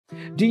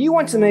Do you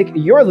want to make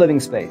your living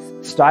space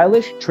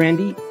stylish,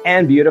 trendy,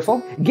 and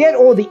beautiful? Get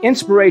all the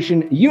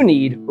inspiration you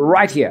need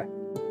right here.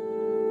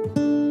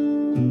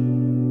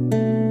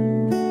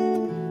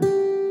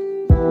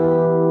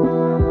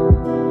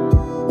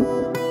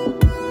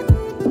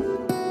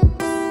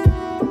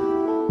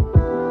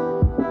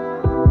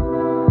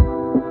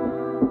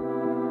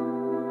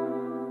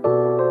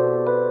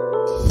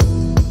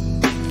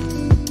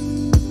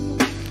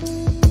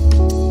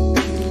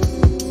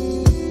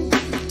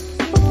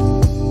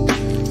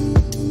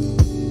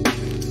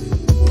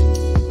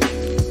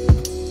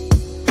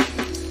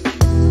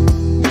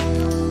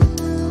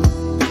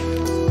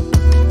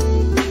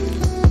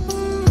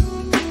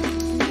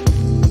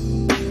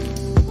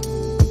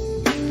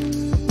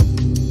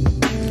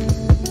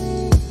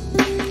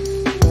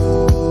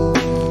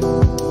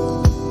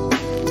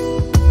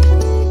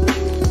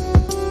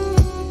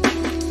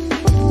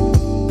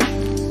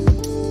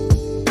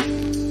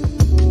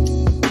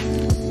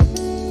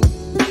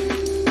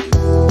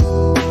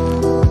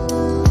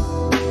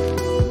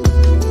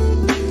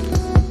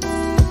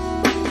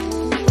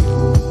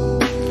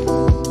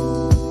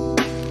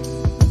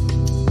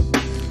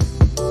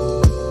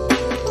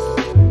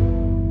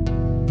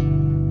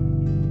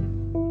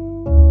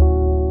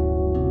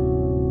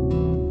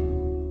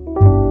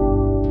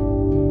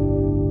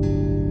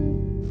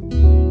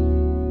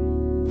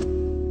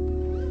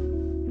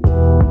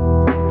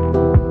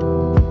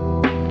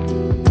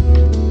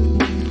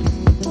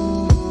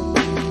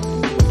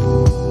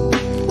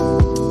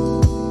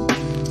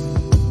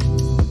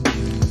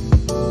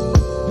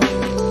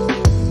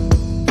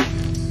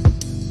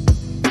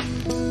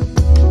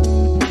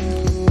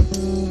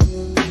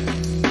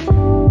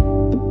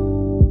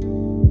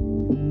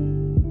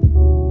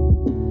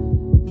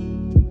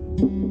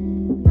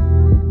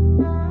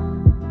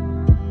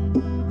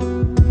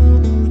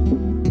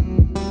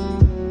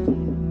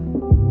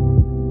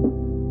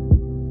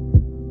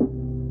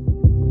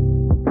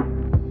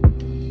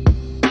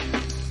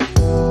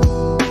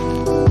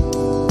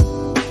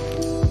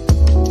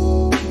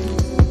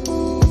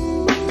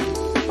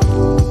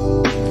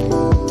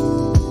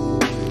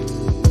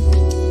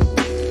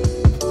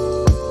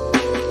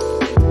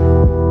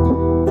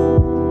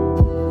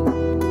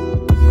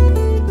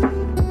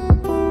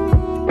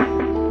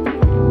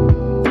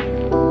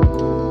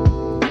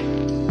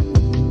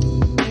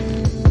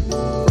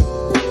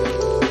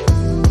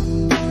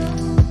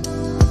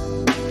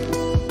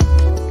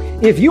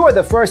 If you are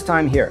the first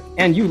time here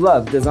and you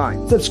love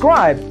design,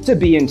 subscribe to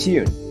Be in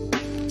Tune.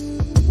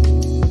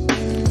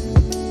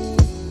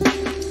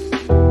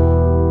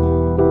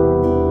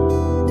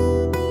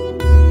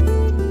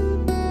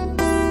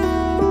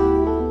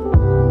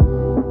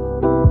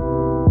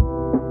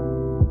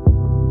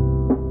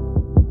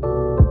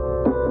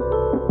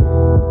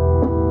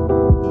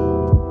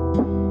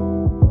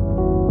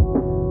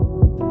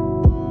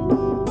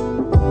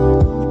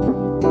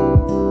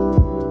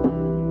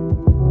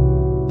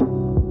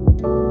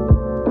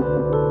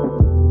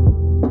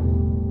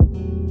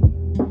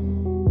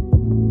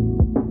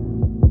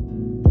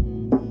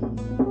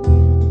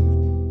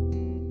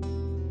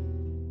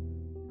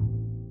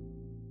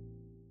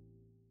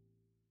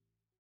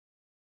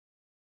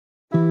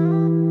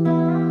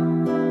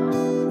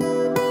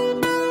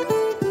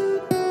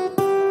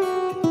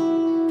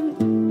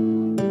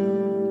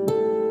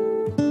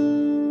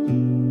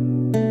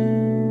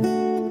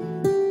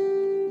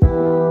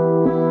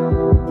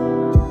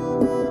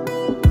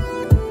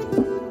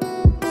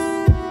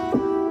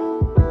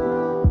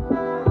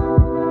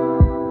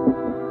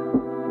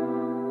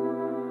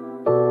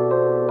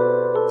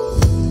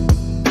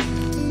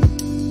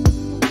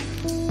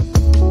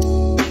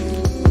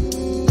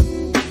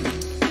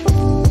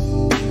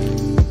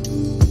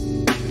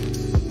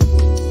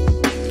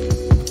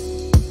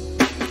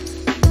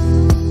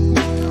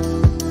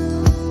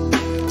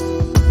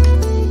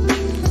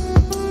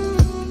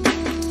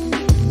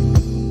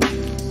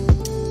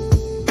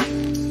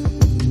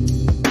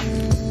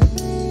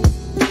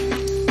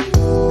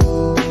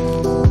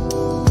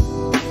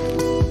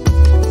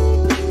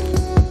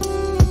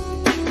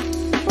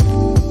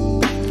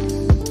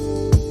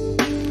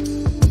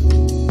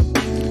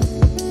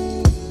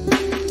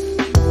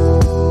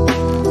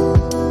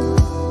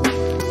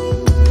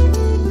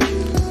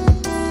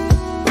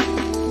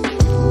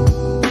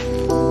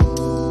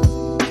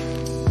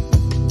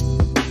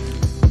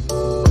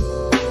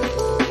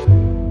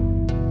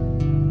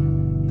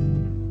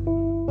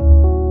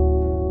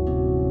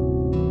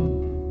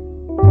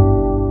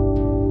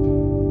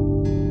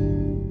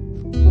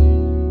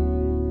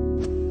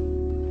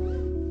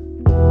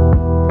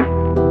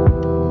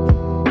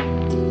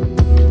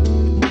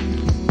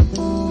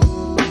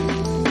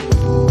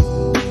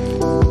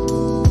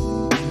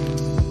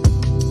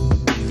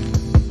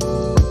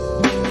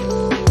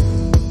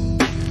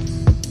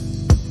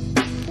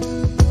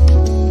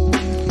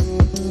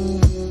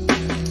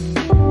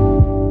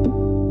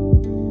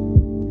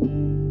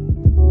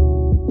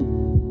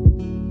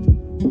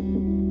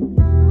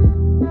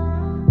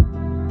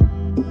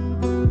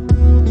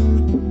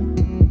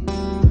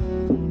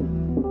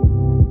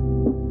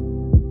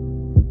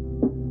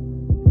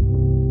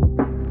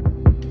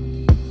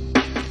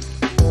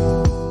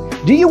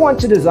 Do you want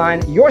to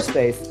design your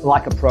space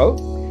like a pro?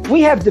 We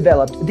have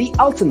developed the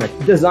ultimate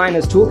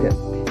designer's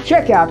toolkit.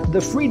 Check out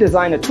the free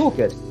designer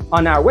toolkit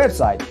on our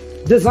website,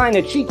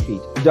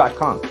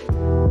 designercheatsheet.com.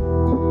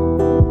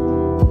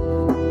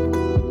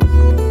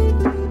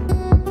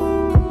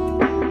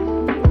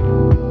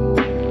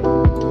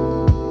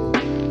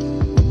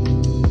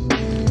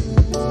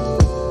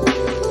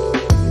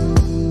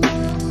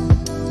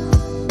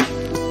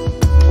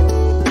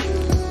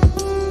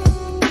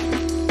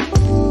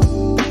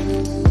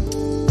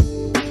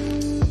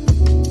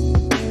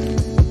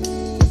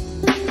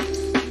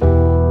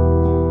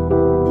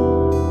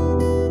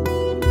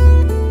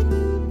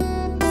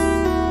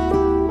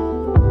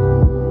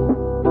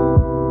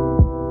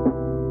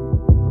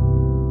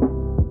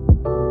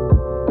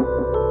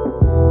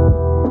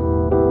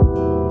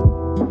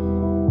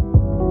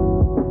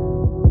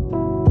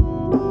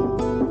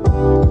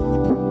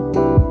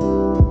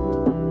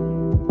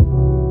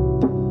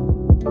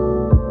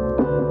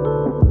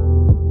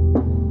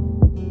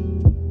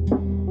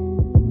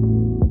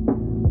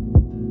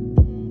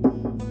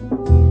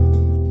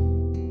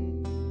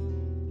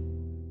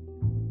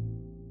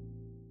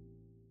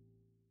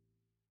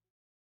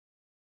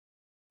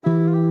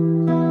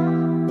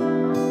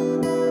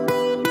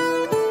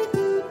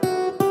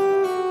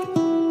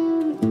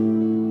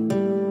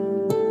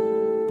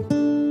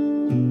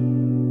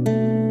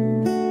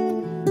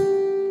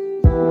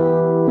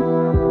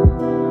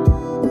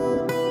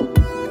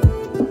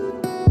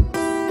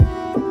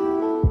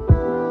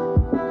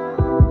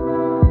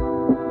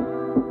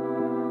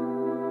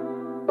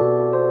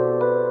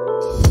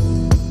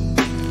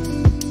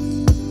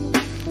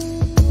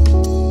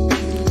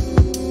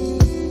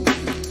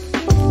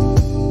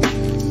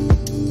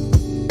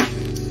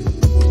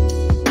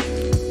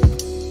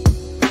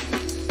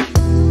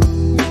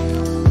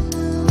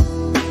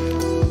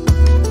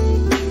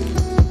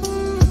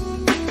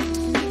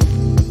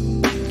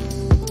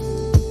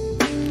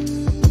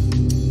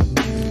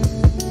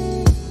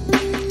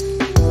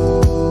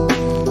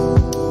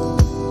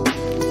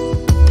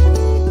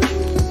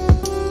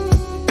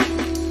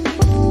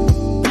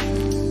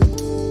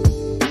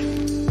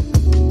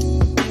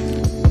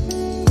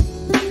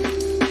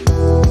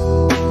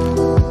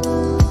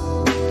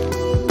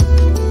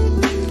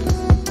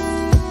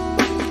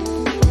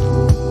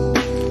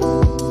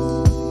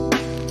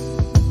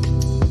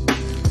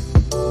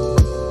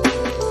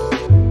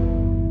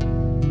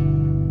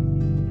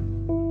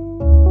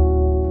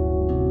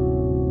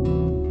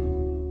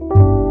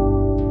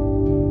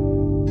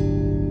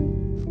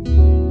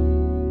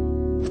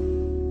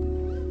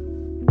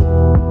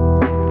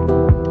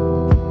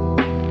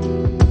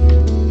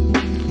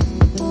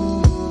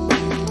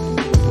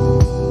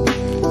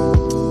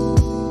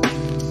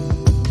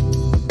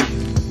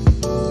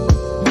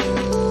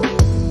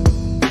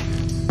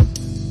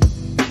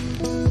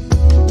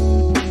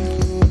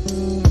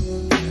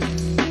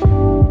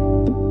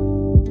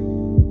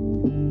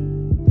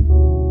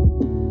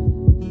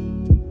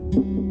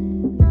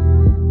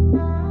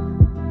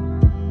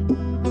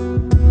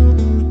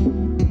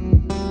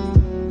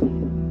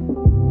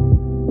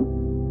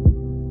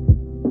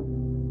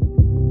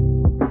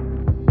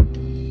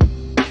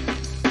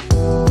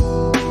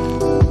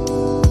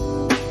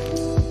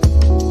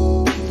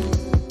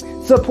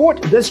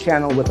 Support this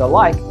channel with a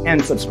like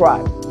and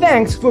subscribe.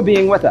 Thanks for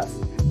being with us.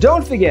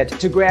 Don't forget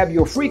to grab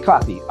your free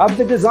copy of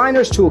the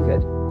Designer's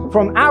Toolkit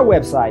from our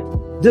website,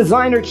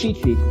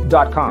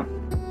 designercheatsheet.com.